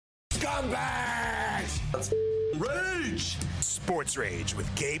Scumbags! Let's rage! Sports Rage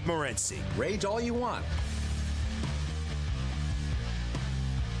with Gabe Morency. Rage all you want.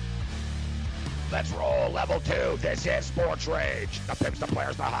 Let's roll. Level 2. This is Sports Rage. The pimps, the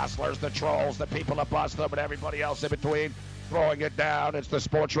players, the hustlers, the trolls, the people that bust them, and everybody else in between. Throwing it down. It's the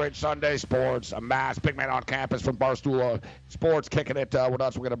Sports Rage Sunday Sports. A mass big man on campus from Barstool Sports kicking it with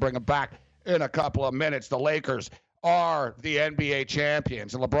us. We're going to bring them back in a couple of minutes. The Lakers are the NBA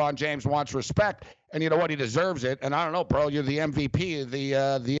champions, and LeBron James wants respect, and you know what? He deserves it. And I don't know, bro, you're the MVP of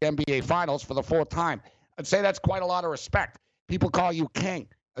the NBA Finals for the 4th time. I'd say that's quite a lot of respect. People call you king.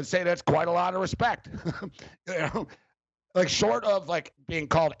 I'd say that's quite a lot of respect. You know, like short of like being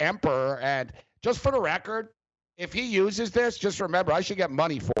called emperor. And just for the record, if he uses this, just remember I should get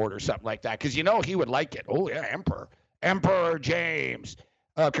money for it or something like that, because you know he would like it. Oh yeah, Emperor James.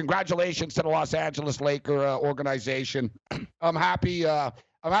 Congratulations to the Los Angeles Laker organization. I'm happy. I'm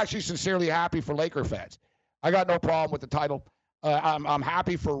actually sincerely happy for Laker fans. I got no problem with the title. I'm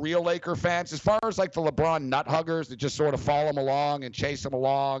happy for real Laker fans. As far as like the LeBron nut huggers that just sort of follow him along and chase him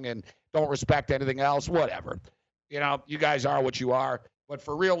along and don't respect anything else, whatever. You know, you guys are what you are. But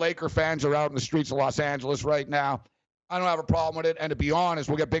for real Laker fans who are out in the streets of Los Angeles right now, I don't have a problem with it. And to be honest,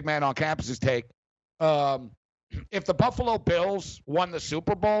 we'll get Big Man on Campus's take. If the Buffalo Bills won the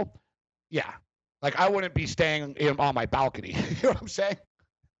Super Bowl, yeah, like I wouldn't be staying on my balcony. You know what I'm saying?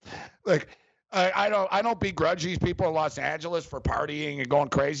 Like, I don't begrudge these people in Los Angeles for partying and going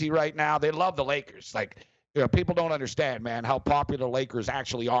crazy right now. They love the Lakers. Like, you know, people don't understand, man, how popular Lakers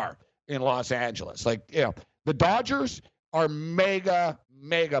actually are in Los Angeles. Like, you know, the Dodgers are mega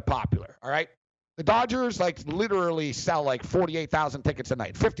popular. All right. The Dodgers like literally sell like 48,000 tickets a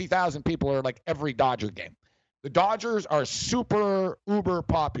night. 50,000 people are like every Dodger game. The Dodgers are super uber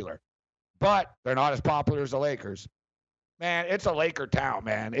popular, but they're not as popular as the Lakers. Man, it's a Laker town,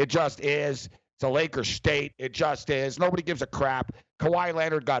 man. It just is. It's a Laker state. It just is. Nobody gives a crap. Kawhi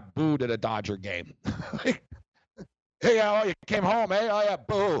Leonard got booed at a Dodger game. Like, hey, oh, you came home, eh? Oh, yeah,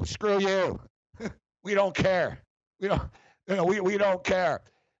 boo. Screw you. We don't care. We don't care.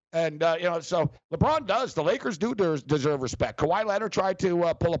 And, you know, so LeBron does. The Lakers do deserve respect. Kawhi Leonard tried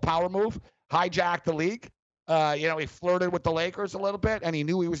to pull a power move, hijack the league. You know, he flirted with the Lakers a little bit, and he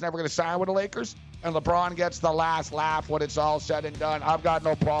knew he was never going to sign with the Lakers. And LeBron gets the last laugh when it's all said and done. I've got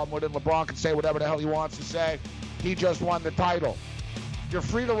no problem with it. LeBron can say whatever the hell he wants to say. He just won the title. You're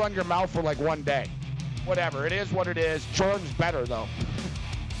free to run your mouth for like one day. Whatever. It is what it is. Jordan's better, though.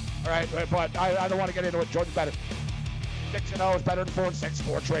 All right, but I don't want to get into it. Jordan's better. 6-0 is better than 4-6.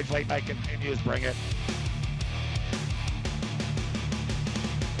 Sports Rage Late Night continues. Bring it.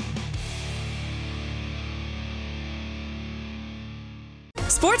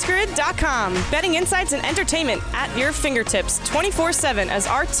 SportsGrid.com. Betting insights and entertainment at your fingertips 24/7 as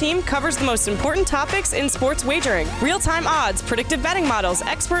our team covers the most important topics in sports wagering. Real-time odds, predictive betting models,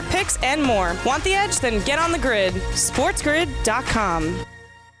 expert picks, and more. Want the edge? Then get on the grid. SportsGrid.com.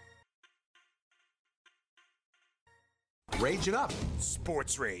 Rage it up.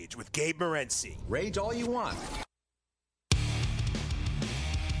 Sports Rage with Gabe Morency. Rage all you want.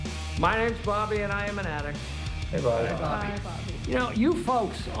 My name's Bobby, and I am an addict. Hey, Bobby. Hi, Bobby. You know, you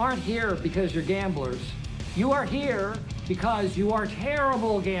folks aren't here because you're gamblers. You are here because you are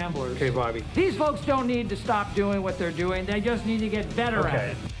terrible gamblers. Hey, Bobby. These folks don't need to stop doing what they're doing. They just need to get better at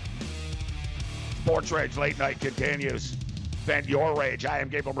it. Sports Rage Late Night continues. Vent your rage. I am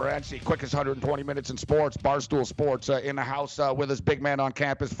Gabriel Morency. Quickest 120 minutes in sports. Barstool Sports in the house with us. Big man on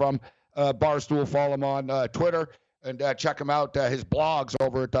campus from Barstool. Follow him on Twitter and check him out. His blogs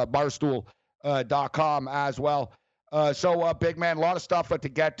over at barstool.com as well. So, big man, a lot of stuff to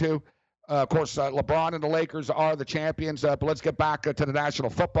get to. Of course, LeBron and the Lakers are the champions. But let's get back to the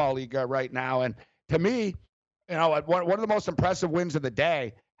National Football League right now. And to me, you know, one of the most impressive wins of the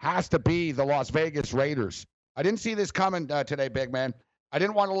day has to be the Las Vegas Raiders. I didn't see this coming today, big man. I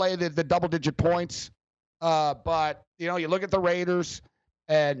didn't want to lay the double-digit points. But, you know, you look at the Raiders,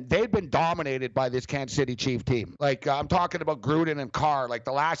 and they've been dominated by this Kansas City Chief team. Like, I'm talking about Gruden and Carr. Like,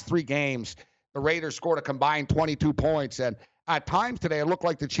 the last 3 games, the Raiders scored a combined 22 points. And at times today, it looked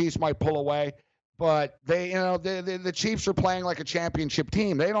like the Chiefs might pull away. But the Chiefs are playing like a championship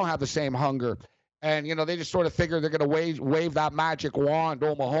team. They don't have the same hunger. And, you know, they just sort of figure they're going to wave that magic wand.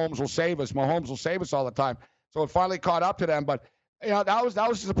 Oh, Mahomes will save us. Mahomes will save us all the time. So it finally caught up to them. But, you know, that was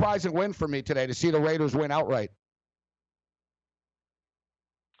a surprising win for me today to see the Raiders win outright.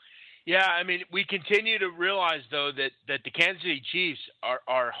 Yeah, I mean, we continue to realize, though, that the Kansas City Chiefs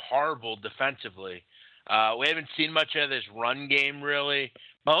are horrible defensively. We haven't seen much of this run game, really.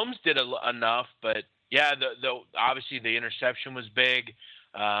 Mahomes did enough, but, yeah, obviously the interception was big.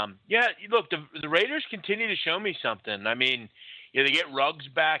 Yeah, look, the Raiders continue to show me something. I mean, they get Ruggs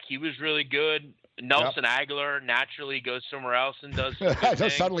back. He was really good. Nelson Aguilar naturally goes somewhere else and does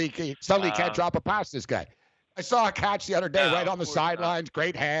suddenly can't drop a pass, this guy. I saw a catch the other day right on the sidelines,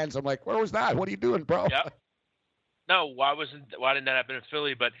 great hands. I'm like, where was that? What are you doing, bro? Yep. No, why didn't that happen in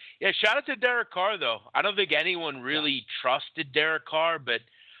Philly? But, yeah, shout out to Derek Carr, though. I don't think anyone really trusted Derek Carr, but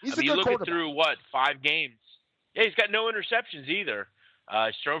he's you look at through, 5 games? Yeah, he's got no interceptions either.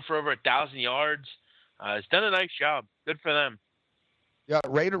 He's thrown for over 1,000 yards. He's done a nice job. Good for them. Yeah,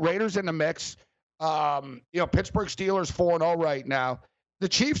 Raiders in the mix. Pittsburgh Steelers 4-0 right now. The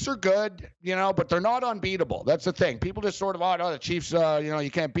Chiefs are good, but they're not unbeatable. That's the thing. People just sort of, the Chiefs,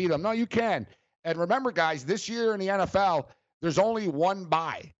 you can't beat them. No, you can. And remember, guys, this year in the NFL, there's only one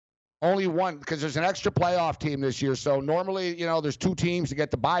bye. Only one, because there's an extra playoff team this year. So normally, there's 2 teams to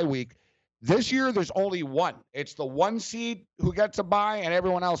get the bye week. This year, there's only one. It's the 1 seed who gets a bye, and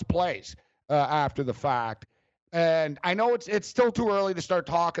everyone else plays after the fact. And I know it's still too early to start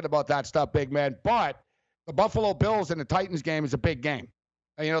talking about that stuff, big man, but the Buffalo Bills and the Titans game is a big game.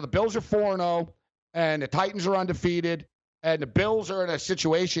 And, the Bills are 4-0, and the Titans are undefeated, and the Bills are in a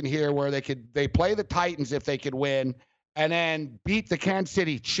situation here where they play the Titans if they could win, and then beat the Kansas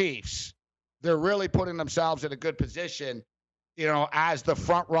City Chiefs. They're really putting themselves in a good position, as the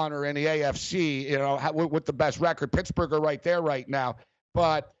front runner in the AFC, with the best record. Pittsburgh are right there right now.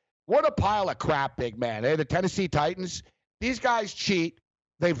 But what a pile of crap, big man. The Tennessee Titans, these guys cheat.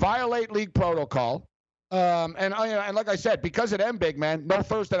 They violate league protocol. And like I said, because of them, big man, no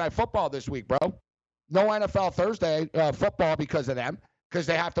Thursday Night Football this week, bro. No NFL Thursday football because of them, because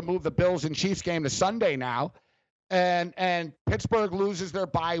they have to move the Bills and Chiefs game to Sunday now. And Pittsburgh loses their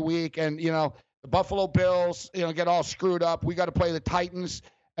bye week, and, the Buffalo Bills, get all screwed up. We got to play the Titans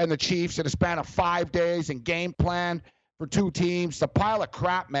and the Chiefs in a span of 5 days and game plan for 2 teams. It's a pile of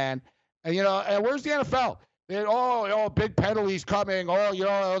crap, man. And, and where's the NFL? Big penalties coming. The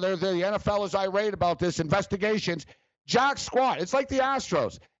NFL is irate about this. Investigations. Jack squat. It's like the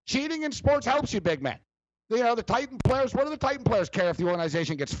Astros. Cheating in sports helps you, big man. The Titan players, what do the Titan players care if the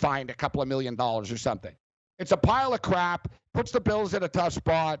organization gets fined a couple of $1 million or something? It's a pile of crap, puts the Bills in a tough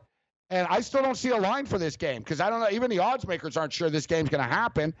spot. And I still don't see a line for this game because I don't know. Even the odds makers aren't sure this game's going to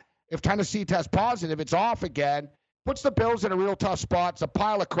happen. If Tennessee tests positive, it's off again. Puts the Bills in a real tough spot. It's a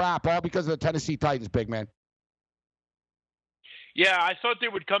pile of crap, all because of the Tennessee Titans, big man. Yeah, I thought they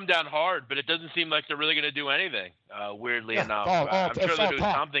would come down hard, but it doesn't seem like they're really going to do anything, weirdly enough. I'm sure they'll do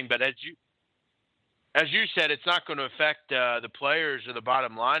something, but as you said, it's not going to affect the players or the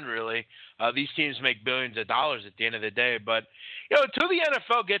bottom line, really. These teams make billions of dollars at the end of the day. But, until the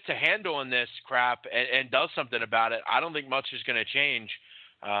NFL gets a handle on this crap and does something about it, I don't think much is going to change.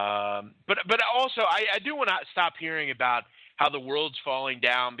 But also, I do want to stop hearing about how the world's falling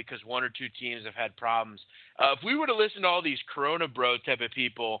down because 1 or 2 teams have had problems. If we were to listen to all these Corona bro type of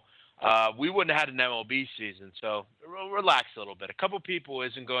people, we wouldn't have had an MLB season. So relax a little bit. A couple people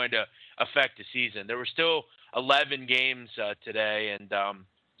isn't going to affect the season. There were still 11 games today. And,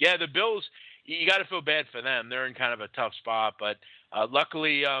 the Bills, you got to feel bad for them. They're in kind of a tough spot. But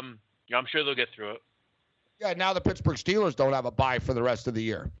luckily, I'm sure they'll get through it. Yeah, now the Pittsburgh Steelers don't have a bye for the rest of the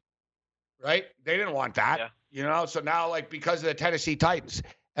year. Right? They didn't want that. Yeah. So now, because of the Tennessee Titans.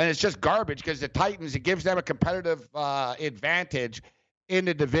 And it's just garbage because the Titans, it gives them a competitive advantage in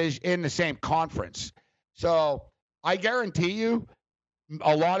the division, in the same conference. So I guarantee you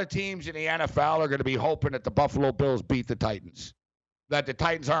a lot of teams in the NFL are going to be hoping that the Buffalo Bills beat the Titans, that the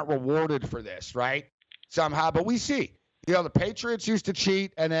Titans aren't rewarded for this, right? Somehow. But we see, the Patriots used to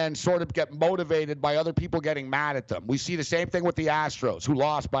cheat and then sort of get motivated by other people getting mad at them. We see the same thing with the Astros, who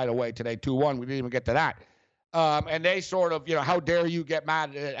lost, by the way, today 2-1. We didn't even get to that. And they sort of, how dare you get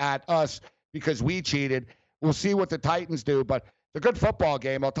mad at us because we cheated. We'll see what the Titans do. But the good football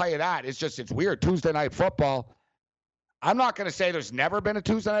game, I'll tell you that, it's weird. Tuesday night football. I'm not going to say there's never been a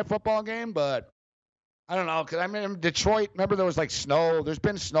Tuesday night football game, but I don't know. Because in Detroit, remember there was snow. There's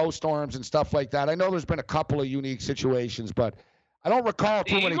been snowstorms and stuff like that. I know there's been a couple of unique situations, but I don't recall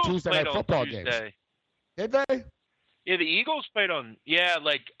too many Tuesday night football games. Did they? Yeah, the Eagles played on,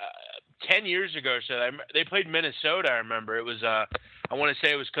 10 years ago or so. They played Minnesota, I remember. It was, I want to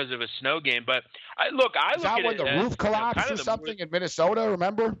say it was because of a snow game. But I look at it. Is that when the roof collapsed or something in Minnesota,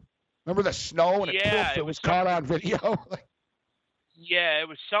 remember? Remember the snow and it was caught on video? Yeah, it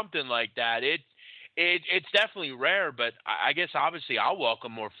was something like that. It's definitely rare, but I guess obviously I'll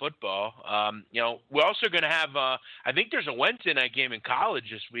welcome more football. We're also going to have, I think there's a Wednesday night game in college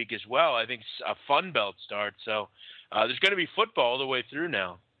this week as well. I think a Fun Belt starts. So there's going to be football all the way through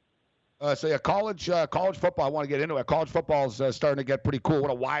now. So yeah, college football. I want to get into it. College football is starting to get pretty cool. What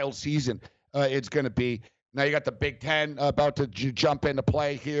a wild season it's going to be. Now you got the Big Ten about to jump into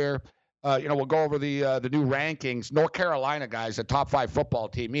play here. We'll go over the new rankings. North Carolina guys, a top 5 football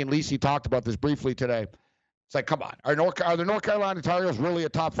team. Me and Lisi talked about this briefly today. It's like, come on, are the North Carolina Tar Heels really a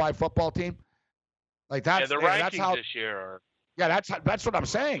top 5 football team? Like that's the rankings this year are. Yeah, that's what I'm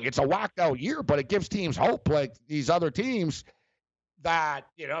saying. It's a whacked out year, but it gives teams hope. Like these other teams. That,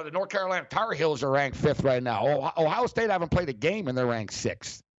 the North Carolina Tar Heels are ranked 5th right now. Ohio State haven't played a game, and they're ranked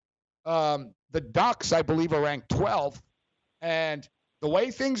 6th. The Ducks, I believe, are ranked 12th. And the way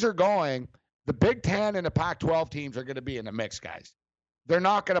things are going, the Big Ten and the Pac-12 teams are going to be in the mix, guys. They're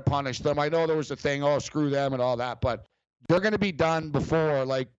not going to punish them. I know there was a thing, screw them and all that, but they're going to be done before.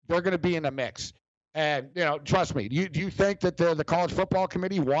 Like, they're going to be in the mix. And, trust me, do you think that the College Football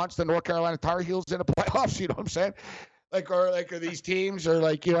Committee wants the North Carolina Tar Heels in the playoffs? You know what I'm saying? Are these teams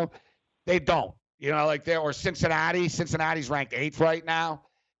they don't, or Cincinnati. Cincinnati's ranked 8th right now.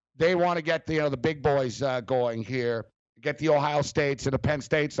 They want to get the big boys going here, get the Ohio States and the Penn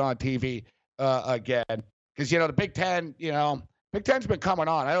States on TV again. Because, the Big Ten, Big Ten's been coming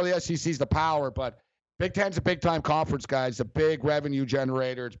on. I know the SEC's the power, but Big Ten's a big-time conference, guys. A big revenue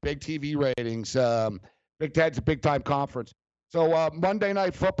generator. It's big TV ratings. Big Ten's a big-time conference. So Monday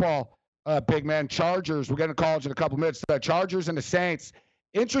Night Football, big man, Chargers. We're getting to college in a couple minutes. The Chargers and the Saints.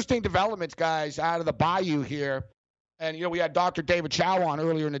 Interesting developments, guys, out of the Bayou here. And, we had Dr. David Chow on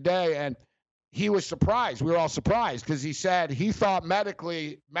earlier in the day, and he was surprised. We were all surprised because he said he thought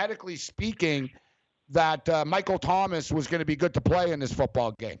medically speaking that Michael Thomas was going to be good to play in this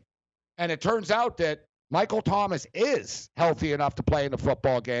football game. And it turns out that Michael Thomas is healthy enough to play in the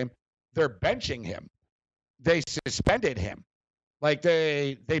football game. They're benching him. They suspended him. Like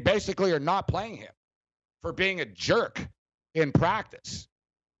they basically are not playing him for being a jerk in practice.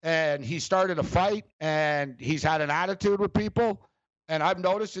 And he started a fight, and he's had an attitude with people. And I've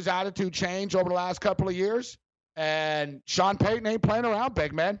noticed his attitude change over the last couple of years. And Sean Payton ain't playing around,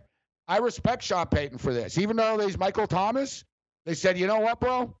 big man. I respect Sean Payton for this. Even though there's Michael Thomas, they said, you know what,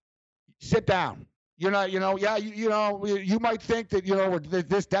 bro? Sit down. You're not, you might think that, we're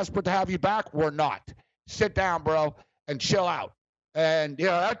this desperate to have you back. We're not. Sit down, bro, and chill out. And,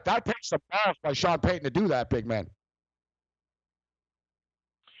 that takes some balls by Sean Payton to do that, big man.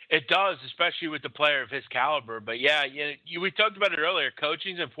 It does, especially with the player of his caliber. But, yeah, we talked about it earlier.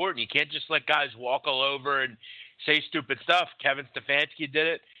 Coaching's important. You can't just let guys walk all over and say stupid stuff. Kevin Stefanski did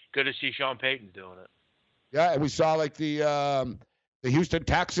it. Good to see Sean Payton doing it. Yeah, and we saw, the Houston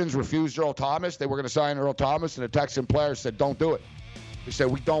Texans refused Earl Thomas. They were going to sign Earl Thomas, and the Texan players said, don't do it. They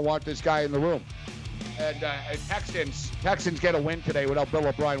said, we don't want this guy in the room. And Texans get a win today without Bill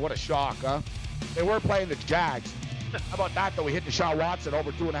O'Brien. What a shock, huh? They were playing the Jags. How about that, though? We hit Deshaun Watson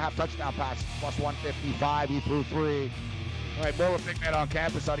over 2.5 touchdown passes, plus 155. He threw 3. All right, more with Big Man on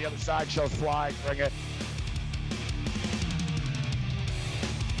Campus on the other side. Show's flying. Bring it.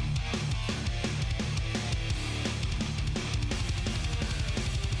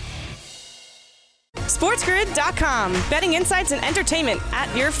 SportsGrid.com. Betting insights and entertainment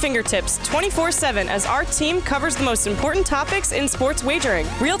at your fingertips 24/7 as our team covers the most important topics in sports wagering.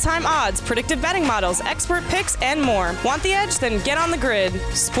 Real-time odds, predictive betting models, expert picks, and more. Want the edge? Then get on the grid.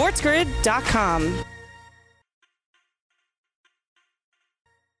 SportsGrid.com.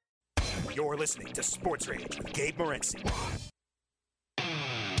 You're listening to Sports Rage with Gabe Morency.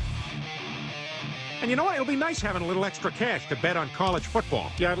 And you know what? It'll be nice having a little extra cash to bet on college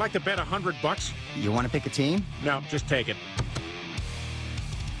football. Yeah, I'd like to bet $100. You want to pick a team? No, just take it.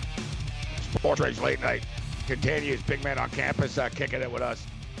 Sports Rage Late Night continues. Big Man on Campus kicking it with us.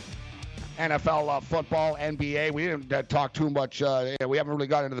 NFL football, NBA. We didn't talk too much. We haven't really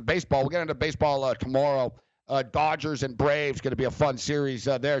got into the baseball. We'll get into baseball tomorrow. Dodgers and Braves, going to be a fun series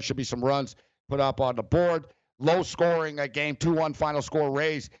there. Should be some runs put up on the board. Low scoring game, 2-1 final score.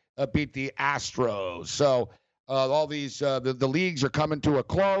 Rays beat the Astros. So all these the leagues are coming to a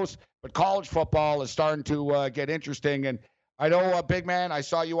close, but college football is starting to get interesting. And I know, Big Man, I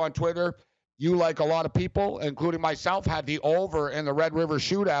saw you on Twitter. You, like a lot of people, including myself, had the over in the Red River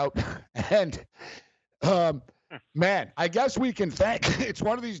Shootout. And, man, I guess we can thank – it's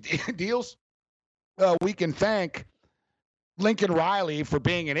one of these deals. We can thank Lincoln Riley for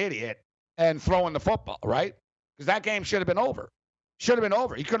being an idiot and throwing the football, right? Because that game should have been over. Should have been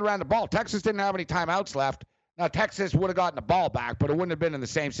over. He couldn't have ran the ball. Texas didn't have any timeouts left. Now, Texas would have gotten the ball back, but it wouldn't have been in the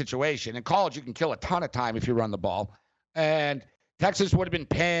same situation. In college, you can kill a ton of time if you run the ball. And Texas would have been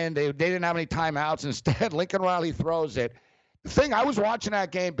pinned. They didn't have any timeouts. Instead, Lincoln Riley throws it. The thing, I was watching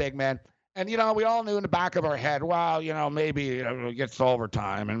that game, Big Man, And, we all knew in the back of our head, well, maybe it gets to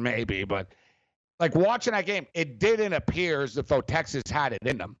overtime and maybe. But, like, watching that game, it didn't appear as though Texas had it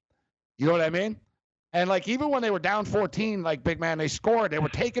in them. You know what I mean? And, like, even when they were down 14, like, big man, they scored. They were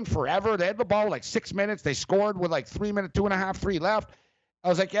taking forever. They had the ball like 6 minutes. They scored with, like, 3 minutes, 2.5, 3 left. I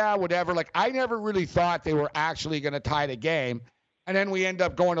was like, yeah, whatever. Like, I never really thought they were actually going to tie the game. And then we end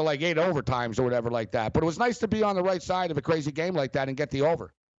up going to, like, 8 overtimes or whatever like that. But it was nice to be on the right side of a crazy game like that and get the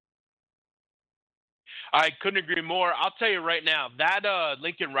over. I couldn't agree more. I'll tell you right now, that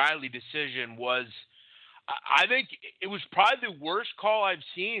Lincoln Riley decision was – I think it was probably the worst call I've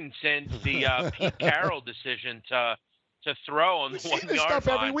seen since the Pete Carroll decision to throw on the 1 yard stuff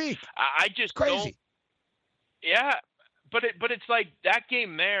line. Every week. I just crazy. Don't. Yeah, but it's like that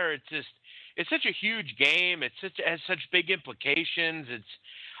game there. It's such a huge game. It has such big implications.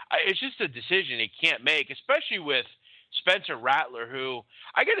 It's just a decision he can't make, especially with Spencer Rattler, who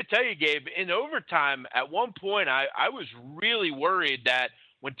I got to tell you, Gabe, in overtime at one point I was really worried that.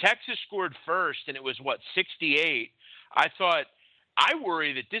 When Texas scored first and it was, 68, I thought, I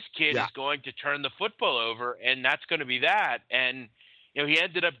worry that this kid is going to turn the football over, and that's going to be that. And, he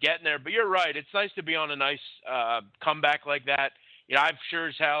ended up getting there. But you're right. It's nice to be on a nice comeback like that. I've sure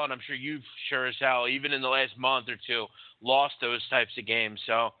as hell, and I'm sure you've sure as hell, even in the last month or two, lost those types of games.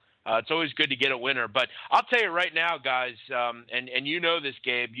 So it's always good to get a winner. But I'll tell you right now, guys, and you know this,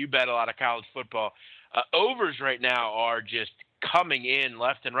 Gabe, you bet a lot of college football. Overs right now are just coming in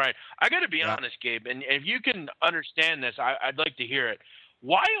left and right. I got to be honest, Gabe, and if you can understand this, I'd like to hear it.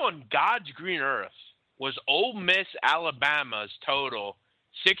 Why on God's green earth was Ole Miss Alabama's total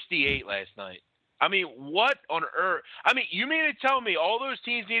 68 last night? I mean, what on earth? I mean, you mean to tell me all those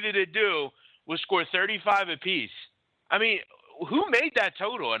teams needed to do was score 35 apiece? I mean, who made that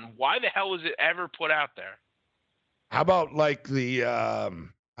total, and why the hell was it ever put out there? How about like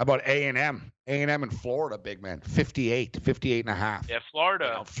how about A&M? A&M in Florida, big man, 58 and a half. Yeah,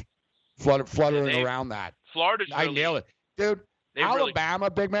 Florida. Fluttering around that. Florida's I nail it. Dude, Alabama,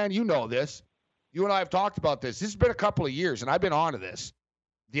 big man, you know this. You and I have talked about this. This has been a couple of years, and I've been on to this.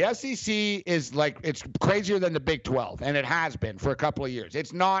 The SEC is like, it's crazier than the Big 12, and it has been for a couple of years.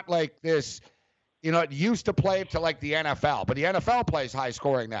 It's not like this, it used to play to like the NFL, but the NFL plays high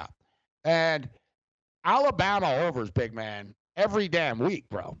scoring now. And Alabama overs, big man, every damn week,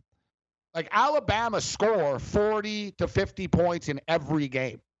 bro. Like, Alabama score 40 to 50 points in every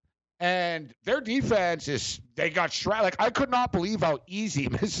game. And their defense they got shredded. Like, I could not believe how easy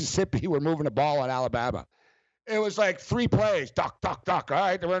Mississippi were moving the ball on Alabama. It was like 3 plays, duck. All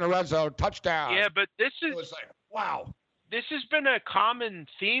right, they're in the red zone, touchdown. Yeah, but it was like, wow. This has been a common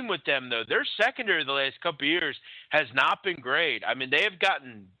theme with them, though. Their secondary the last couple of years has not been great. I mean, they have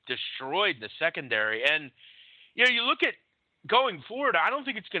gotten destroyed in the secondary. And, you look at going forward, I don't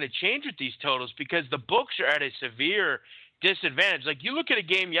think it's going to change with these totals because the books are at a severe disadvantage. Like, you look at a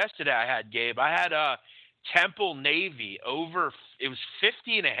game yesterday I had, Gabe. I had Temple Navy over. It was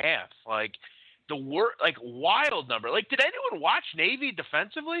 50.5. Like, wild number. Like, did anyone watch Navy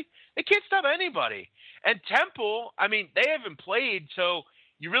defensively? They can't stop anybody. And Temple, I mean, they haven't played, so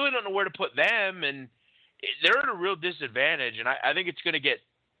you really don't know where to put them, and they're at a real disadvantage. And I think it's going to get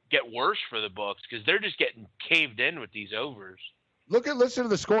worse for the books because they're just getting caved in with these overs. Listen to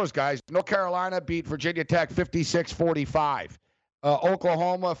the scores, guys. North Carolina beat Virginia Tech 56-45.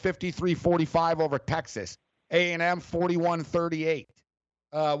 Oklahoma 53-45 over Texas. A&M 41-38.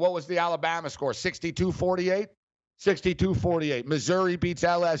 What was the Alabama score? 62-48? 62-48. Missouri beats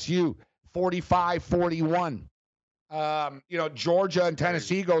LSU 45-41. Georgia and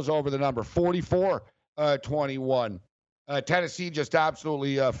Tennessee goes over the number 44-21. Tennessee just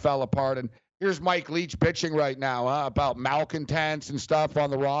absolutely fell apart. And here's Mike Leach pitching right now about malcontents and stuff on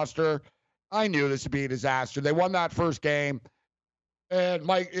the roster. I knew this would be a disaster. They won that first game. And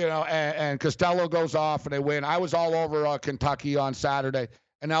Mike, and Costello goes off and they win. I was all over Kentucky on Saturday.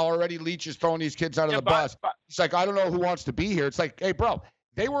 And now already Leach is throwing these kids out of the bus. It's like, I don't know who wants to be here. It's like, hey, bro,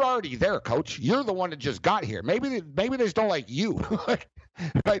 they were already there, coach. You're the one that just got here. Maybe they just don't like you.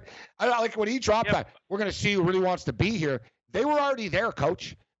 Right? I like when he dropped that. We're going to see who really wants to be here. They were already there,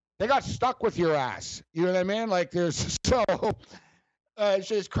 coach. They got stuck with your ass. You know what I mean? Like, it's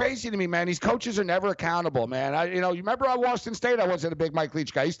just crazy to me, man. These coaches are never accountable, man. You remember at Washington State, I wasn't a big Mike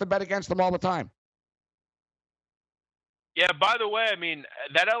Leach guy. I used to bet against them all the time. Yeah, by the way, I mean,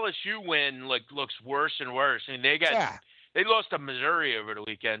 that LSU win looks worse and worse. I mean, they lost to Missouri over the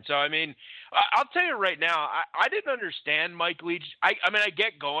weekend. So, I mean, I'll tell you right now, I didn't understand Mike Leach. I mean, I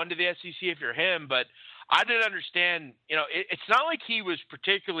get going to the SEC if you're him, but I didn't understand, it's not like he was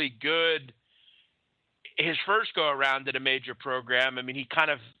particularly good his first go around at a major program. I mean, he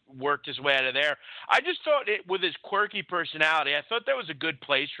kind of worked his way out of there. I just thought with his quirky personality, I thought that was a good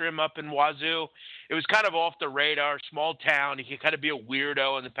place for him up in Wazoo. It was kind of off the radar, small town. He could kind of be a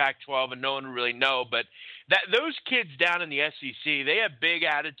weirdo in the Pac-12 and no one would really know. But those kids down in the SEC, they have big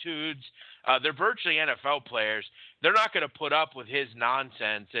attitudes. They're virtually NFL players. They're not going to put up with his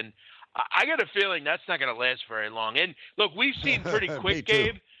nonsense. And I got a feeling that's not going to last very long. And look, we've seen pretty quick,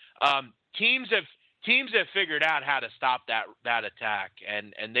 Gabe. Teams have figured out how to stop that attack,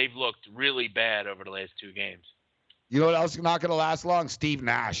 and they've looked really bad over the last 2 games. You know what else is not going to last long? Steve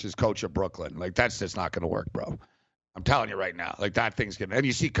Nash is coach of Brooklyn. Like, that's just not going to work, bro. I'm telling you right now. Like, that thing's going to – and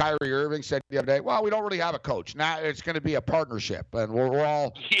you see Kyrie Irving said the other day, well, we don't really have a coach. Now it's going to be a partnership, and we're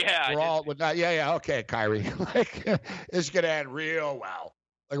all – yeah, okay, Kyrie. Like, it's going to end real well.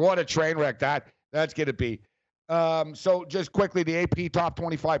 Like, what a train wreck that's going to be. So just quickly, the AP top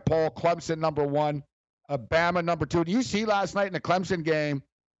 25 poll, Clemson number 1, Bama number 2. Do you see last night in the Clemson game?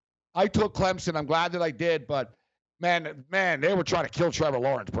 I took Clemson. I'm glad that I did, but man, they were trying to kill Trevor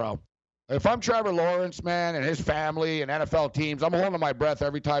Lawrence, bro. If I'm Trevor Lawrence, man, and his family and NFL teams, I'm holding my breath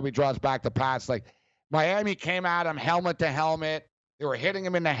every time he draws back the pass. Like, Miami came at him helmet to helmet. They were hitting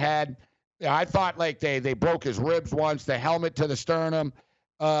him in the head. Yeah, I thought like they broke his ribs once, the helmet to the sternum.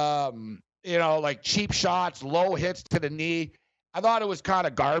 Like cheap shots, low hits to the knee. I thought it was kind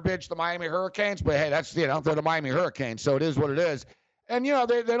of garbage, the Miami Hurricanes, but hey, that's, they're the Miami Hurricanes, so it is what it is. And, they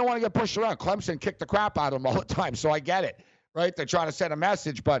don't want to get pushed around. Clemson kicked the crap out of them all the time, so I get it, right? They're trying to send a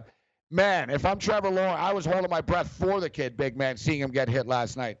message, but, man, if I'm Trevor Lawrence, I was holding my breath for the kid, big man, seeing him get hit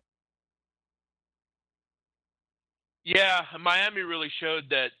last night. Yeah, Miami really showed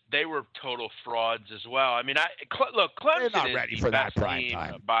that they were total frauds as well. I mean, look, Clemson is not ready for that prime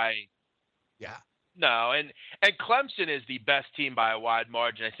time. Yeah. No, and Clemson is the best team by a wide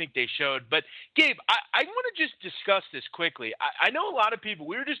margin. I think they showed. But, Gabe, I want to just discuss this quickly. I know a lot of people –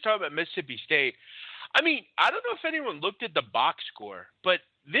 we were just talking about Mississippi State. I mean, I don't know if anyone looked at the box score, but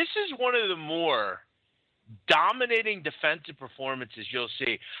this is one of the more dominating defensive performances you'll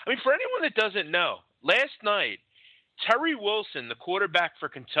see. I mean, for anyone that doesn't know, last night, Terry Wilson, the quarterback for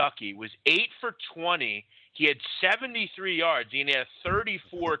Kentucky, was 8 for 20. He had 73 yards. He had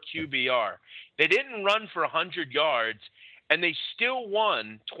 34 QBR. They didn't run for 100 yards, and they still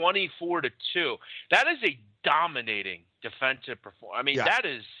won 24-2. That is a dominating defensive performance. I mean,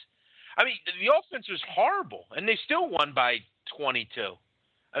 the offense was horrible, and they still won by 22.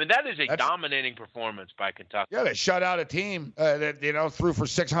 I mean, that is a dominating performance by Kentucky. Yeah, they shut out a team that, threw for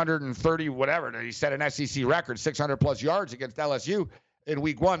 630 whatever. He set an SEC record, 600-plus yards against LSU in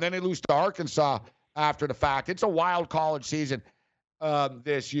week 1. Then they lose to Arkansas after the fact. It's a wild college season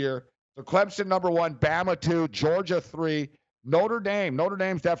this year. So Clemson number 1, Bama 2, Georgia 3, Notre Dame. Notre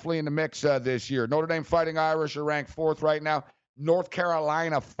Dame's definitely in the mix this year. Notre Dame Fighting Irish are ranked 4th right now. North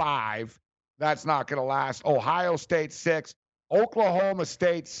Carolina 5. That's not going to last. Ohio State 6. Oklahoma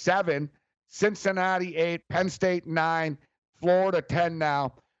State 7. Cincinnati 8. Penn State 9. Florida 10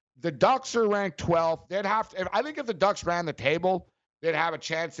 now. The Ducks are ranked 12th. They'd have to. I think if the Ducks ran the table, they'd have a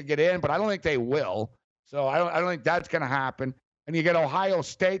chance to get in, but I don't think they will. So I don't think that's going to happen. And you get Ohio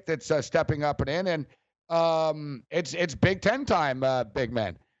State that's stepping up and in, and it's Big Ten time, big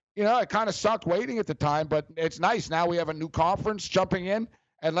man. It kind of sucked waiting at the time, but it's nice. Now we have a new conference jumping in,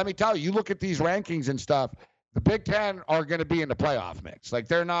 and let me tell you, you look at these rankings and stuff, the Big Ten are going to be in the playoff mix. Like,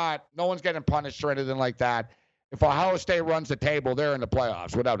 no one's getting punished or anything like that. If Ohio State runs the table, they're in the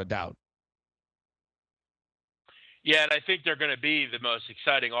playoffs, without a doubt. Yeah, and I think they're going to be the most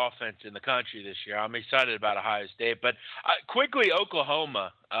exciting offense in the country this year. I'm excited about Ohio State. But quickly,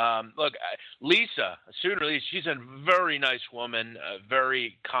 Oklahoma. Look, Lisa, she's a very nice woman, a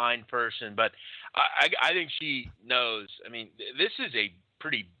very kind person. But I think she knows. I mean, this is a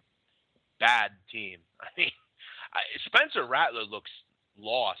pretty bad team. I mean, Spencer Rattler looks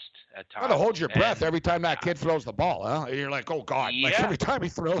lost at times. You got to hold your breath every time that kid throws the ball, huh? And you're like, oh, God. Yeah. Like, every time he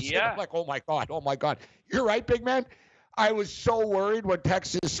throws it, I'm like, oh, my God. You're right, big man. I was so worried when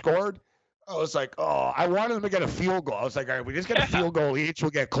Texas scored. I was like, oh, I wanted them to get a field goal. I was like, all right, we just get a field goal each.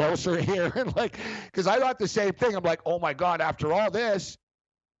 We'll get closer here. And because I thought the same thing. I'm like, oh, my God, after all this,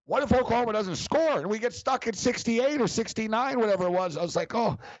 what if Oklahoma doesn't score and we get stuck at 68 or 69, whatever it was? I was like,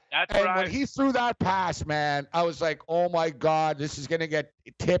 oh. That's and right. When he threw that pass, man, I was like, oh, my God, this is going to get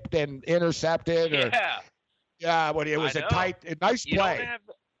tipped and intercepted. But it was a nice play.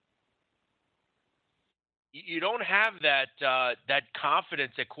 You don't have that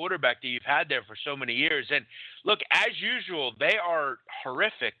confidence at quarterback that you've had there for so many years. And, look, as usual, they are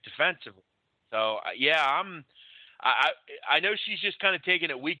horrific defensively. So, yeah, I know she's just kind of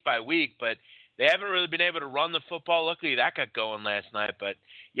taking it week by week, but they haven't really been able to run the football. Luckily, that got going last night. But,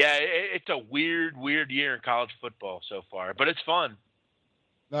 yeah, it's a weird year in college football so far. But it's fun.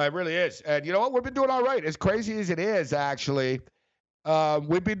 No, it really is. And you know what? We've been doing all right. As crazy as it is, actually,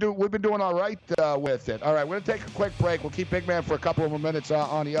 we've been doing all right with it. All right, we're going to take a quick break. We'll keep Big Man for a couple of more minutes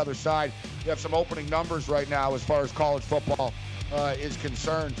on the other side. We have some opening numbers right now as far as college football is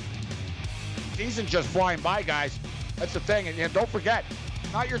concerned. Season just flying by, guys. That's the thing. And don't forget,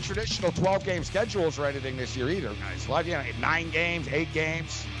 not your traditional 12-game schedules or anything this year either, guys. A lot, 9 games, 8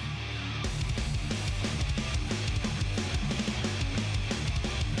 games.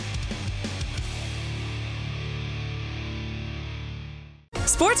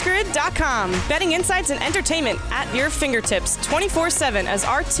 SportsGrid.com. Betting insights and entertainment at your fingertips 24/7 as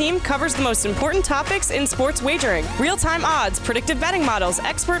our team covers the most important topics in sports wagering. Real-time odds, predictive betting models,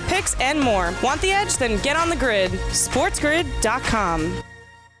 expert picks, and more. Want the edge? Then get on the grid. SportsGrid.com.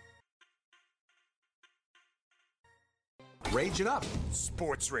 Rage it up.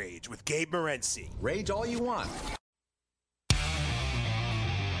 Sports Rage with Gabe Morency. Rage all you want.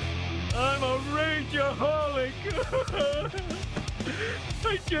 I'm a rageaholic.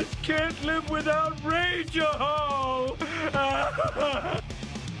 I just can't live without Rageahol.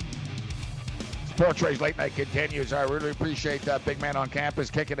 Sports Rage Late Night continues. I really appreciate Big Man on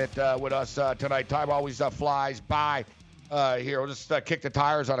campus kicking it with us tonight. Time always flies by here. We'll just kick the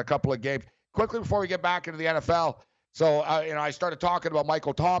tires on a couple of games. Quickly before we get back into the NFL. So, I started talking about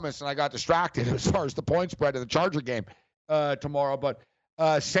Michael Thomas, and I got distracted as far as the point spread of the Charger game tomorrow. But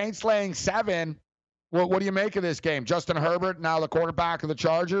Saints laying 7. What do you make of this game? Justin Herbert, now the quarterback of the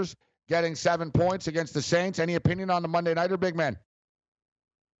Chargers, getting 7 points against the Saints. Any opinion on the Monday Nighter, Big Man?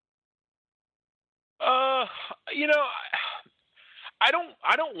 I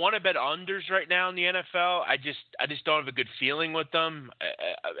don't want to bet unders right now in the NFL. I just don't have a good feeling with them.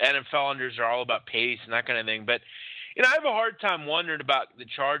 NFL unders are all about pace and that kind of thing. But I have a hard time wondering about the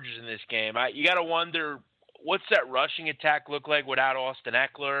Chargers in this game. You got to wonder, what's that rushing attack look like without Austin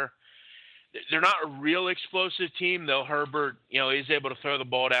Eckler? They're not a real explosive team, though. Herbert, is able to throw the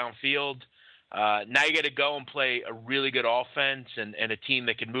ball downfield. Now you got to go and play a really good offense and a team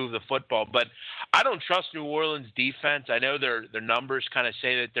that can move the football. But I don't trust New Orleans defense. I know their numbers kind of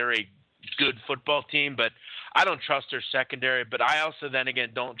say that they're a good football team, but I don't trust their secondary. But I also then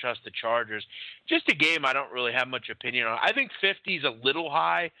again don't trust the Chargers. Just a game I don't really have much opinion on. I think 50 is a little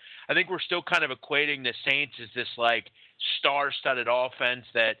high. I think we're still kind of equating the Saints as this star-studded offense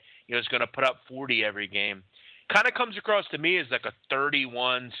that is going to put up 40 every game. Kind of comes across to me as like a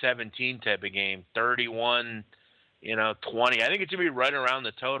 31-17 type of game, 31-20. I think it's going to be right around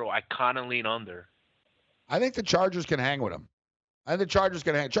the total. I kind of lean under. I think the Chargers can hang with them. Chargers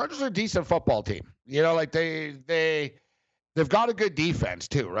are a decent football team. They've got a good defense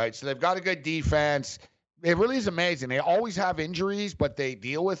too, right? So they've got a good defense. It really is amazing. They always have injuries, but they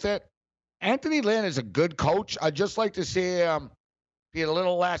deal with it. Anthony Lynn is a good coach. I'd just like to see him be a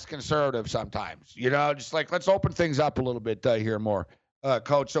little less conservative sometimes. Just let's open things up a little bit here more,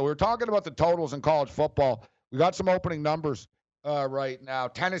 Coach. So we're talking about the totals in college football. We got some opening numbers right now.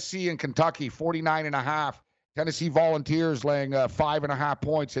 Tennessee and Kentucky, 49.5. Tennessee Volunteers laying 5.5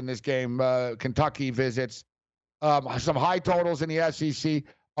 points in this game. Kentucky visits. Some high totals in the SEC.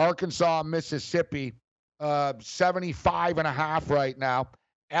 Arkansas, Mississippi, 75.5 right now.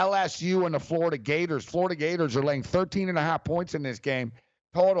 LSU and the Florida Gators. Florida Gators are laying 13.5 points in this game.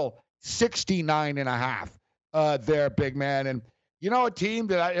 Total 69.5 there, Big Man. And, a team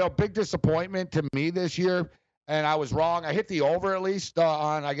that, big disappointment to me this year, and I was wrong. I hit the over at least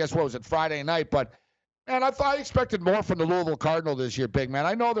on, I guess, Friday night. But, man, I expected more from the Louisville Cardinal this year, Big Man.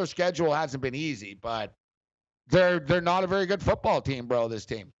 I know their schedule hasn't been easy, but they're not a very good football team, bro, this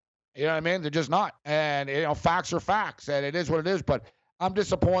team. You know what I mean? They're just not. And, facts are facts, and it is what it is. But I'm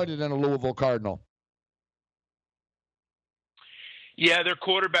disappointed in a Louisville Cardinal. Yeah, their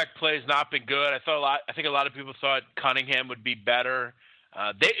quarterback play has not been good. I think a lot of people thought Cunningham would be better.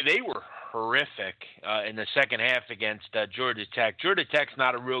 They were horrific in the second half against Georgia Tech. Georgia Tech's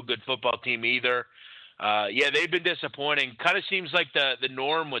not a real good football team either. They've been disappointing. Kind of seems like the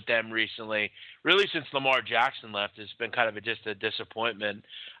norm with them recently. Really, since Lamar Jackson left, it's been kind of just a disappointment.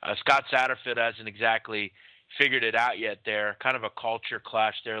 Scott Satterfield hasn't exactly figured it out yet there. Kind of a culture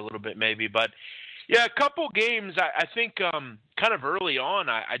clash there a little bit maybe. But, yeah, a couple games I think kind of early on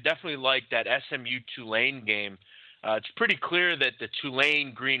I definitely like that SMU-Tulane game. It's pretty clear that the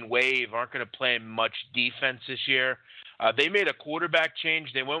Tulane Green Wave aren't going to play much defense this year. They made a quarterback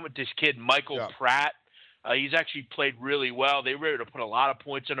change. They went with this kid, Michael Pratt. He's actually played really well. They were able to put a lot of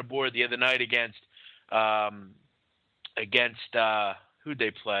points on the board the other night against who'd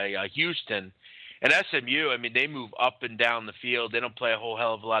they play? Houston. And SMU, I mean, they move up and down the field. They don't play a whole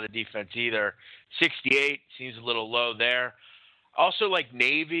hell of a lot of defense either. 68 seems a little low there. Also, like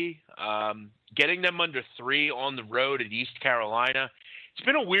Navy, getting them under 3 on the road at East Carolina. It's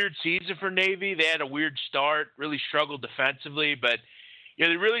been a weird season for Navy. They had a weird start, really struggled defensively, but they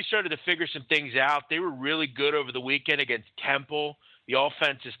really started to figure some things out. They were really good over the weekend against Temple. The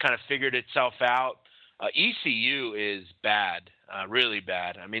offense has kind of figured itself out. ECU is bad, really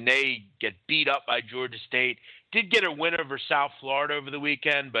bad. I mean, they get beat up by Georgia State. Did get a win over South Florida over the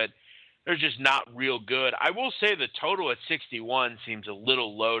weekend, but they're just not real good. I will say the total at 61 seems a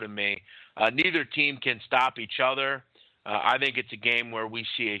little low to me. Neither team can stop each other. I think it's a game where we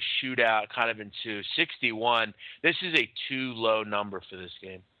see a shootout kind of ensue. 61. This is a too low number for this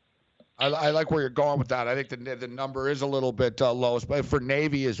game. I like where you're going with that. I think the number is a little bit low, but for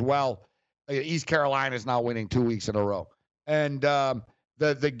Navy as well. East Carolina is now winning 2 weeks in a row. And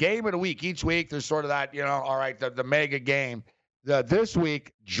the game of the week, each week there's sort of that, all right, the mega game. This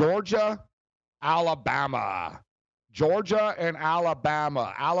week, Georgia, Alabama. Georgia and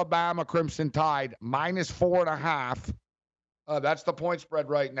Alabama. Alabama Crimson Tide, -4.5. That's the point spread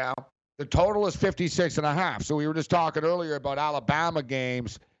right now. The total is 56.5. So we were just talking earlier about Alabama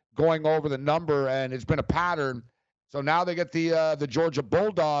games going over the number, and it's been a pattern. So now they get the Georgia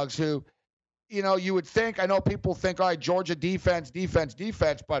Bulldogs who, you would think, I know people think, all right, Georgia defense,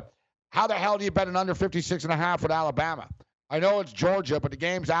 but how the hell do you bet an under 56.5 with Alabama? I know it's Georgia, but the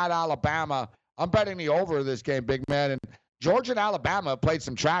game's at Alabama. I'm betting the over this game, big man. And Georgia and Alabama have played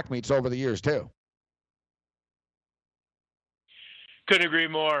some track meets over the years, too. Couldn't agree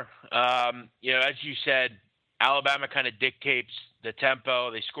more. As you said, Alabama kind of dictates the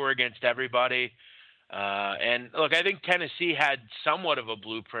tempo. They score against everybody. And, look, I think Tennessee had somewhat of a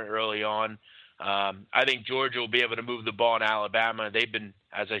blueprint early on. I think Georgia will be able to move the ball in Alabama. They've been,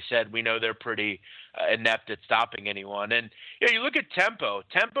 as I said, we know they're pretty inept at stopping anyone. And, you look at tempo.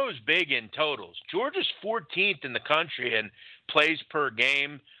 Tempo is big in totals. Georgia's 14th in the country in plays per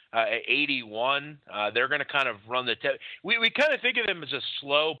game at 81. They're going to kind of run the we kind of think of them as a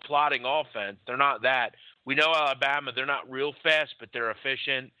slow, plodding offense. They're not that. We know Alabama, they're not real fast, but they're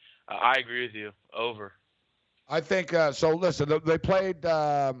efficient. I agree with you. Over. I think so. Listen, they played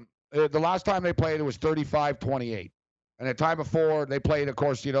the last time they played, it was 35-28. And the time before, they played, of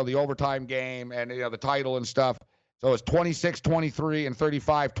course, the overtime game and the title and stuff. So it was 26-23 and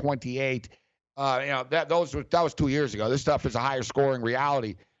 35-28. That was 2 years ago. This stuff is a higher scoring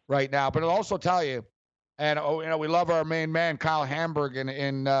reality right now. But it'll also tell you, and we love our main man Kyle Hamburg in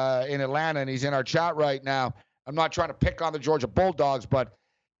Atlanta, and he's in our chat right now. I'm not trying to pick on the Georgia Bulldogs, but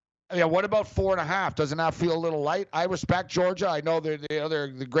what about 4.5? Doesn't that feel a little light? I respect Georgia. I know they're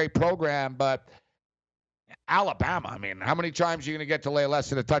the great program, but Alabama, I mean, how many times are you going to get to lay less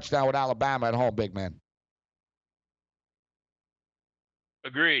than a touchdown with Alabama at home, big man?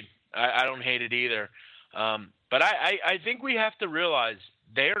 Agreed. I don't hate it either. But I think we have to realize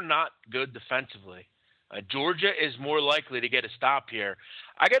they're not good defensively. Georgia is more likely to get a stop here.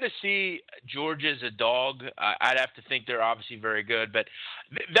 I got to see Georgia as a dog. I'd have to think they're obviously very good, but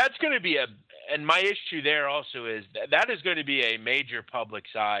that's going to be and my issue there also is that is going to be a major public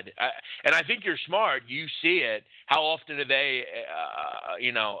side. And I think you're smart. You see it. How often are they,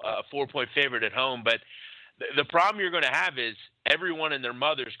 a 4-point favorite at home? But the problem you're going to have is everyone and their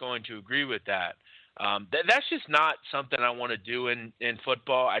mother is going to agree with that. That's just not something I want to do in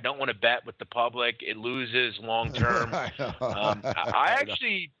football. I don't want to bet with the public. It loses long term. I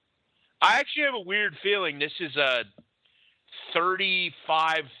actually have a weird feeling this is a 35-34.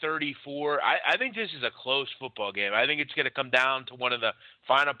 I think this is a close football game. I think it's going to come down to one of the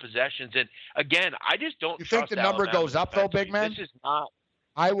final possessions. And again, I just don't. You think the number goes up though, big man? This is not.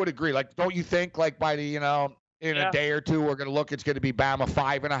 I would agree. Like, don't you think by the in a day or two, we're going to look, it's going to be Bama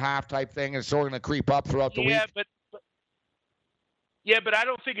 5.5 type thing, and it's sort of going to creep up throughout the week. But I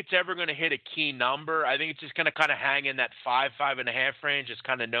don't think it's ever going to hit a key number. I think it's just going to kind of hang in that 5.5 range. It's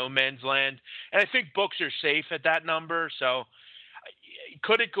kind of no man's land. And I think books are safe at that number. So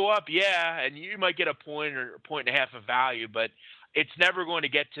could it go up? Yeah. And you might get a point or 1.5 of value, but it's never going to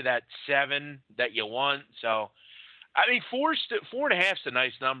get to that 7 that you want. So, I mean, 4.5 is a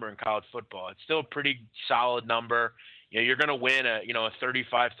nice number in college football. It's still a pretty solid number. You're going to win a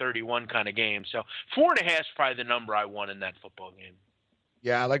 35-31 kind of game. So 4.5 is probably the number I want in that football game.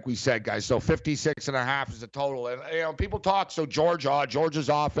 Yeah, like we said, guys. So 56.5 is the total. And people talk. So Georgia's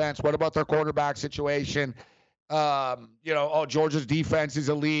offense. What about their quarterback situation? Georgia's defense is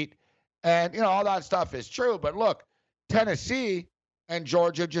elite, and all that stuff is true. But look, Tennessee and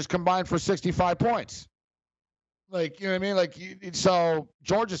Georgia just combined for 65 points. Like, you know what I mean? Like, so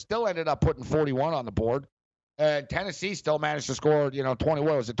Georgia still ended up putting 41 on the board. And Tennessee still managed to score,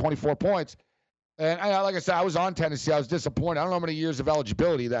 24 points. And like I said, I was on Tennessee. I was disappointed. I don't know how many years of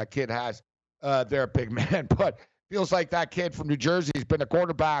eligibility that kid has there, big man. But feels like that kid from New Jersey has been a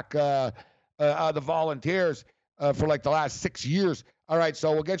quarterback the Volunteers for like the last 6 years. All right,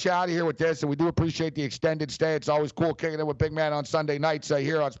 so we'll get you out of here with this, and we do appreciate the extended stay. It's always cool kicking it with Big Man on Sunday nights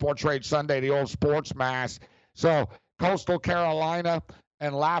here on Sports Rage Sunday, the old sports mass. So Coastal Carolina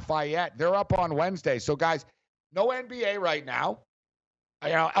and Lafayette, they're up on Wednesday. So, guys, no NBA right now.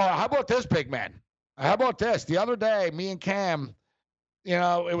 How about this, Big Man? How about this? The other day, me and Cam,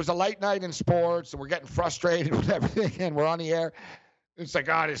 it was a light night in sports, and we're getting frustrated with everything, and we're on the air. It's like,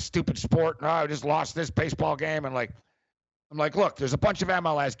 this stupid sport. No, I just lost this baseball game. And, I'm like, look, there's a bunch of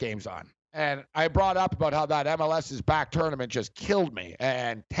MLS games on. And I brought up about how that MLS's back tournament just killed me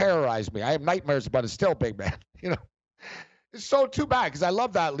and terrorized me. I have nightmares about it still, Big Man. It's so too bad because I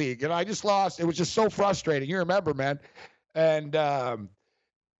love that league. I just lost. It was just so frustrating. You remember, man. And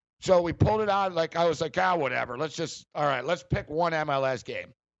so we pulled it out. I was like, whatever. Let's pick one MLS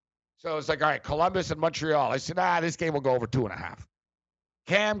game. So it's like, all right, Columbus and Montreal. I said, this game will go over 2.5.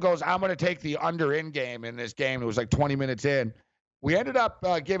 Cam goes, I'm going to take the under-in game in this game. It was like 20 minutes in. We ended up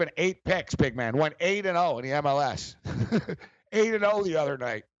giving 8 picks, Big Man. Went 8-0 in the MLS. 8-0 the other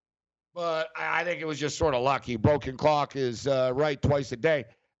night. But I think it was just sort of lucky. Broken clock is right twice a day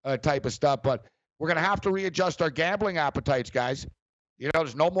type of stuff. But we're going to have to readjust our gambling appetites, guys.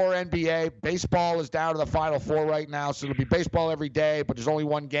 There's no more NBA. Baseball is down to the Final Four right now. So it'll be baseball every day, but there's only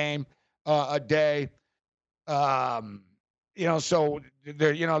one game a day. So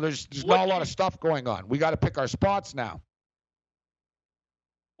there, there's not a lot of stuff going on. We got to pick our spots now.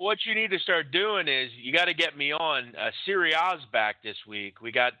 What you need to start doing is you got to get me on. Serie A's back this week.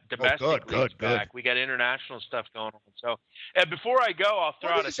 We got domestic leagues back. We got international stuff going on. So, before I go, I'll throw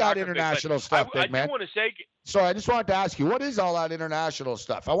out a soccer international stuff, Big Man. I do want to say. Sorry, I just wanted to ask you, what is all that international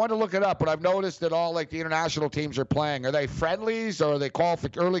stuff? I wanted to look it up, but I've noticed that all the international teams are playing. Are they friendlies or are they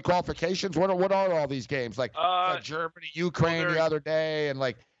early qualifications? What are all these games? Like Germany, Ukraine the other day, and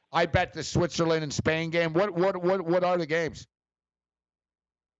I bet the Switzerland and Spain game. What are the games?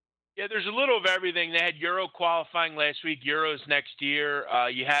 Yeah, there's a little of everything. They had Euro qualifying last week, Euros next year.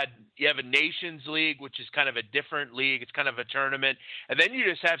 You have a Nations League, which is kind of a different league. It's kind of a tournament. And then you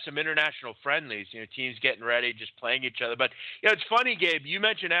just have some international friendlies, teams getting ready, just playing each other. But, it's funny, Gabe, you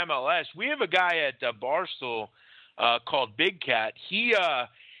mentioned MLS. We have a guy at Barstool called Big Cat. He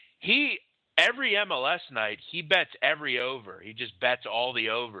every MLS night, he bets every over. He just bets all the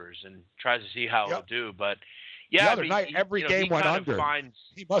overs and tries to see how it'll do. But the other night, every game went under.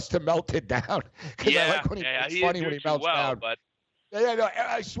 He must have melted down. Yeah, I like when it's funny when he melts down. But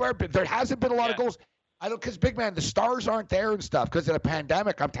I swear, there hasn't been a lot of goals. Because, Big Man, the stars aren't there and stuff because of the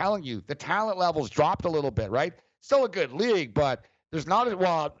pandemic. I'm telling you, the talent levels dropped a little bit, right? Still a good league, but there's not as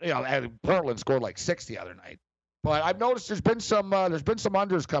well. Portland scored like 6 the other night. But I've noticed there's been some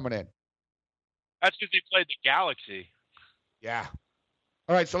unders coming in. That's because they played the Galaxy. Yeah.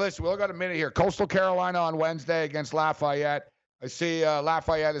 All right, so listen, we only got a minute here. Coastal Carolina on Wednesday against Lafayette. I see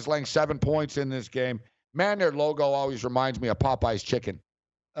Lafayette is laying 7 points in this game. Man, their logo always reminds me of Popeye's chicken.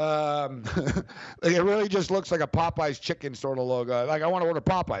 It really just looks like a Popeye's chicken sort of logo. I want to order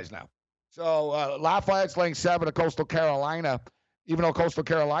Popeyes now. So Lafayette's laying 7 to Coastal Carolina, even though Coastal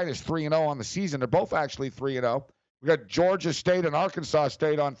Carolina is 3-0 on the season. They're both actually 3-0. We got Georgia State and Arkansas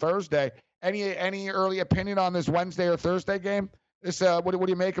State on Thursday. Any early opinion on this Wednesday or Thursday game? What do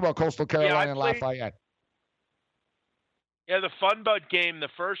you make about Coastal Carolina and Lafayette? Yeah, the Fun Bud game, the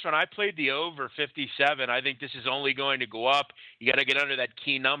first one, I played the over 57. I think this is only going to go up. You got to get under that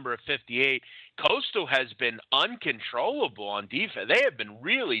key number of 58. Coastal has been uncontrollable on defense. They have been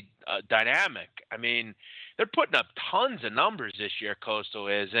really dynamic. I mean, they're putting up tons of numbers this year, Coastal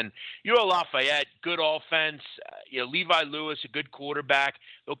is. And Lafayette, good offense. Levi Lewis, a good quarterback.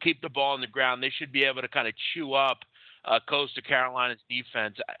 They'll keep the ball on the ground. They should be able to kind of chew up Coastal Carolina's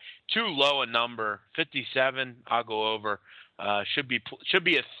defense. Too low a number, 57. I'll go over. Should be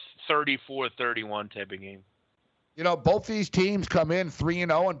a 34-31 type of game. Both these teams come in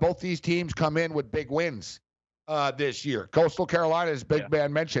 3-0, and both these teams come in with big wins this year. Coastal Carolina, as Big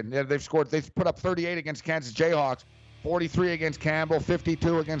Man mentioned, they've put up 38 against Kansas Jayhawks, 43 against Campbell,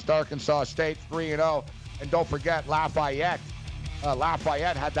 52 against Arkansas State, 3-0. And don't forget Lafayette.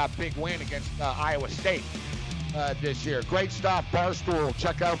 Lafayette had that big win against Iowa State this year. Great stuff, Barstool.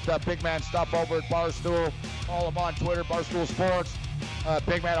 Check out Big Man stuff over at Barstool. Follow him on Twitter, Barstool Sports.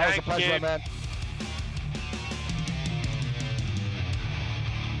 Big Man, always a pleasure, man.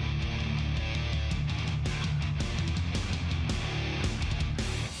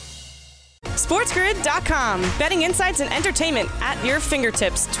 SportsGrid.com. Betting insights and entertainment at your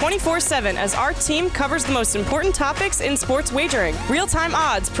fingertips 24/7 as our team covers the most important topics in sports wagering. Real-time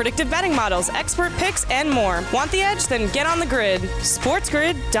odds, predictive betting models, expert picks, and more. Want the edge? Then get on the grid.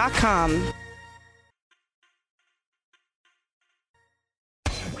 SportsGrid.com.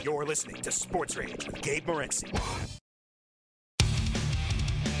 You're listening to Sports Rage with Gabe Morency.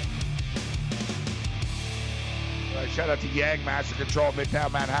 Shout out to Yang, Master Control,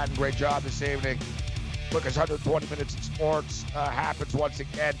 Midtown Manhattan. Great job this evening. Lucas, 120 minutes of sports happens once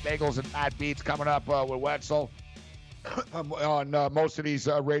again. Bagels and Bad Beats coming up with Wetzel on most of these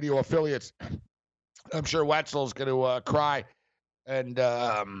radio affiliates. I'm sure Wetzel's going to cry. And,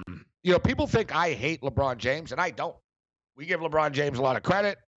 people think I hate LeBron James, and I don't. We give LeBron James a lot of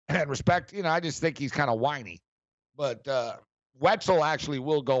credit and respect. I just think he's kind of whiny. But Wetzel actually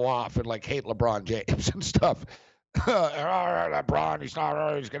will go off and, hate LeBron James and stuff. LeBron, he's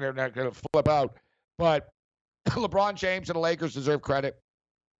going to flip out. But LeBron James and the Lakers deserve credit.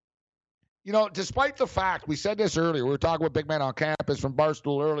 Despite the fact, we said this earlier, we were talking with Big Man on Campus from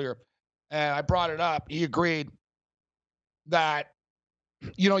Barstool earlier, and I brought it up. He agreed that,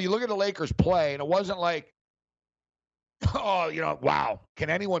 you look at the Lakers play, and it wasn't like, wow, can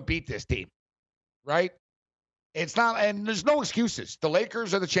anyone beat this team? Right? It's not, and there's no excuses. The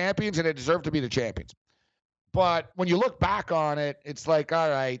Lakers are the champions, and they deserve to be the champions. But when you look back on it, it's like, all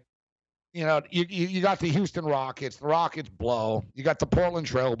right, you got the Houston Rockets. The Rockets blow. You got the Portland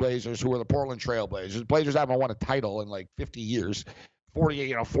Trailblazers, who are the Portland Trailblazers. The Blazers haven't won a title in 50 years,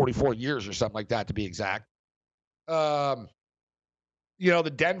 44 years or something like that, to be exact. The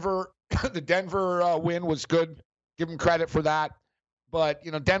Denver win was good. Give them credit for that. But,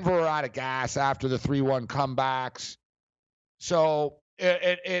 Denver were out of gas after the 3-1 comebacks. So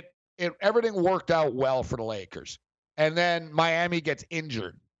everything worked out well for the Lakers. And then Miami gets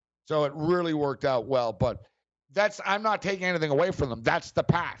injured. So it really worked out well. But I'm not taking anything away from them. That's the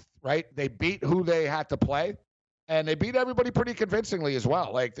path, right? They beat who they had to play. And they beat everybody pretty convincingly as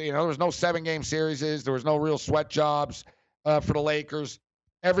well. There was no 7-game series. There was no real sweat jobs for the Lakers.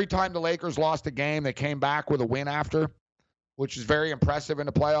 Every time the Lakers lost a game, they came back with a win after, which is very impressive in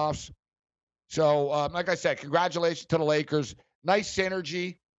the playoffs. So, like I said, congratulations to the Lakers. Nice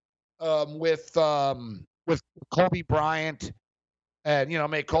synergy with Kobe Bryant. And,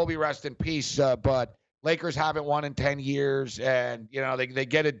 may Kobe rest in peace. But Lakers haven't won in 10 years. And, they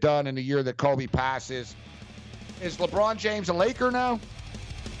get it done in the year that Kobe passes. Is LeBron James a Laker now?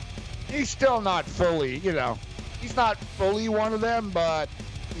 He's still not fully, he's not fully one of them, but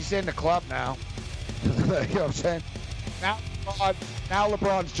he's in the club now. You know what I'm saying? Now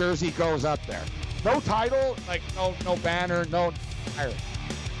LeBron's jersey goes up there. No title, no banner, no pirate.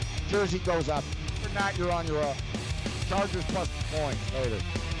 Jersey goes up. For that, you're on your own. Chargers plus the points later.